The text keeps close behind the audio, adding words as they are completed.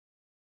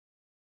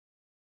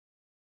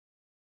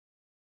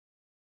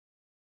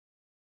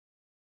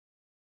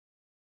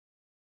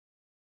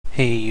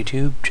Hey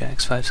YouTube,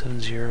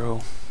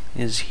 Jax570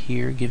 is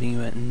here giving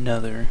you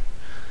another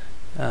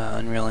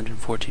Unreal Engine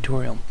 4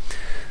 tutorial.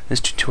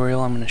 This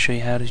tutorial I'm going to show you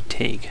how to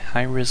take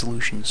high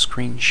resolution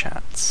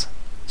screenshots.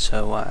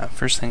 So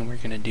first thing we're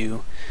going to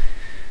do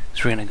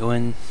is we're going to go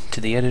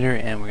into the editor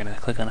and we're going to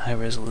click on high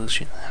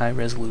resolution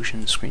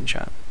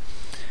screenshot.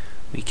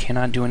 We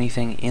cannot do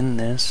anything in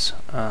this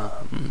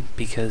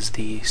because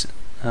this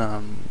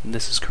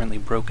is currently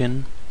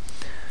broken.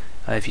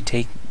 If you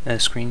take a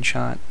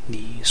screenshot,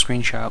 the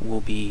screenshot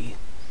will be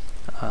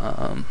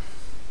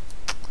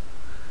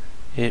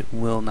it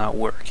will not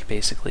work.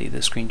 Basically, the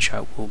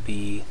screenshot will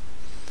be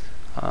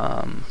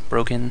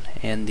broken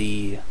and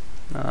the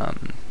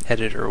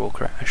editor will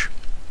crash.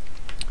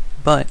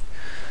 But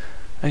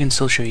I can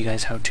still show you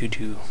guys how to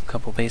do a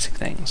couple basic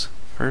things.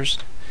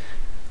 First,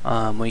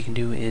 what you can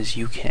do is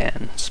you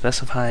can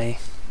specify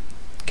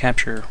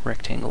capture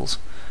rectangles.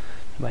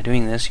 By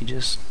doing this, you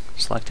just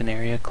select an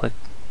area, click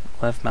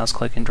left mouse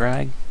click and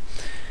drag,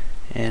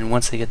 and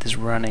once they get this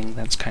running,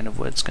 that's kind of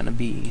what it's going to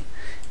be.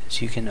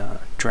 So you can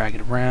drag it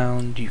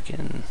around, you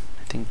can,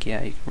 you can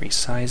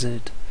resize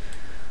it.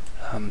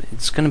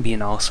 It's going to be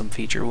an awesome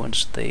feature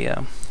once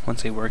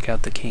they work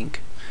out the kink.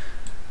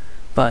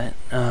 But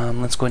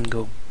let's go ahead and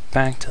go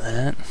back to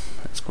that.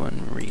 Let's go ahead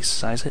and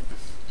resize it,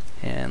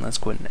 and let's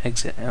go ahead and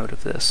exit out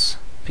of this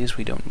because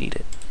we don't need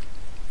it.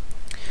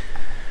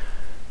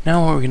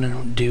 Now what we're going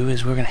to do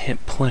is we're going to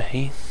hit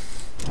play,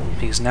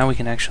 because now we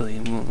can actually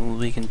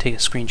take a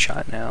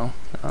screenshot now.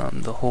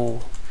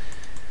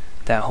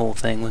 That whole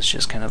thing was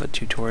just kind of a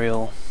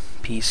tutorial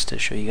piece to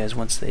show you guys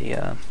once they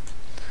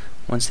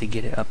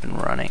get it up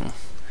and running.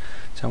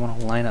 So I want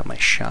to line up my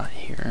shot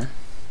here.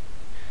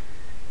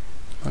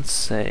 Let's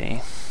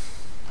say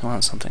I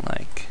want something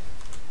like,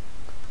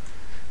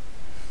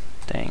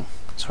 dang,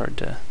 it's hard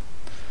to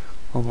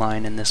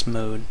align in this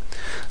mode.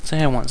 Let's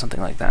say I want something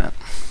like that.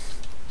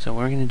 So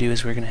what we're going to do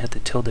is we're going to hit the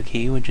tilde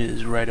key, which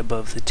is right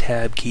above the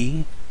tab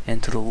key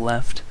and to the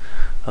left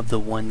of the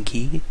 1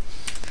 key.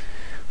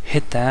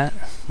 Hit that.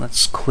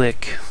 Let's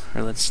click,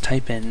 or let's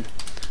type in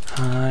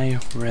high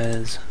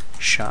res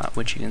shot,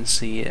 which you can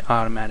see it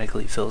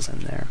automatically fills in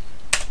there.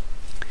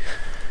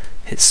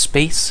 Hit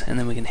space, and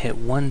then we can hit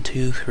 1,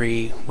 2,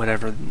 3,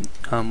 whatever.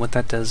 What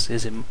that does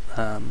is it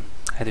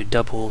either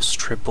doubles,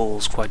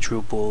 triples,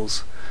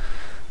 quadruples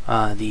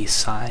the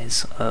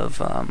size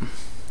of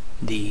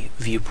the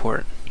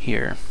viewport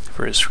here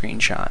for a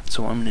screenshot.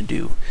 So what I'm going to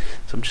do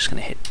is I'm just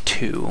going to hit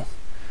 2,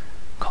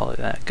 call it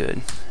that,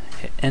 good.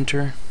 Hit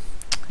enter,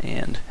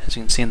 and as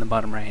you can see in the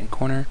bottom right hand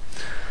corner,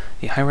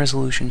 the high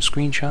resolution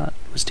screenshot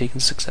was taken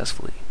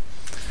successfully.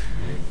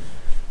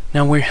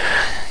 Now you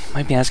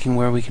might be asking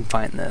where we can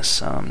find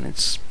this.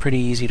 It's pretty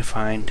easy to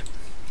find.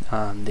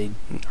 They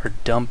are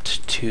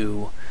dumped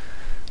to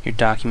your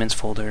documents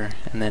folder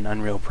and then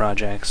Unreal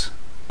Projects,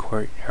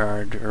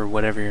 Courtyard, or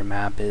whatever your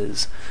map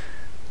is.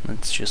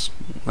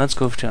 Let's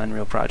go to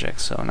Unreal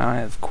Projects. So now I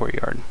have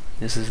Courtyard.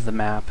 This is the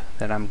map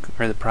that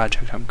the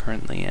project I'm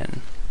currently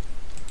in.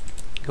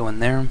 Go in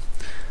there.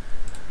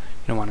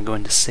 You want to go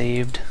into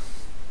Saved,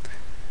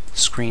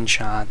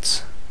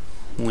 Screenshots,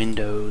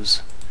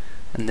 Windows,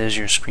 and there's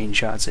your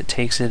screenshots. It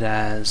takes it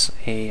as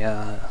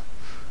a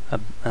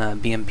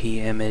BMP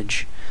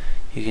image.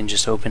 You can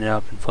just open it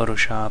up in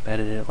Photoshop,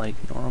 edit it like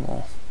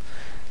normal.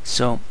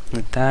 So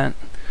with that,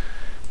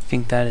 I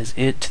think that is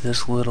it to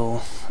this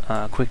little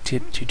quick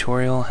tip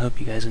tutorial. I hope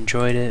you guys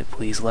enjoyed it.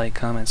 Please like,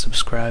 comment,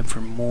 subscribe for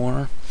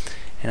more,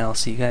 and I'll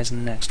see you guys in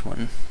the next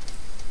one.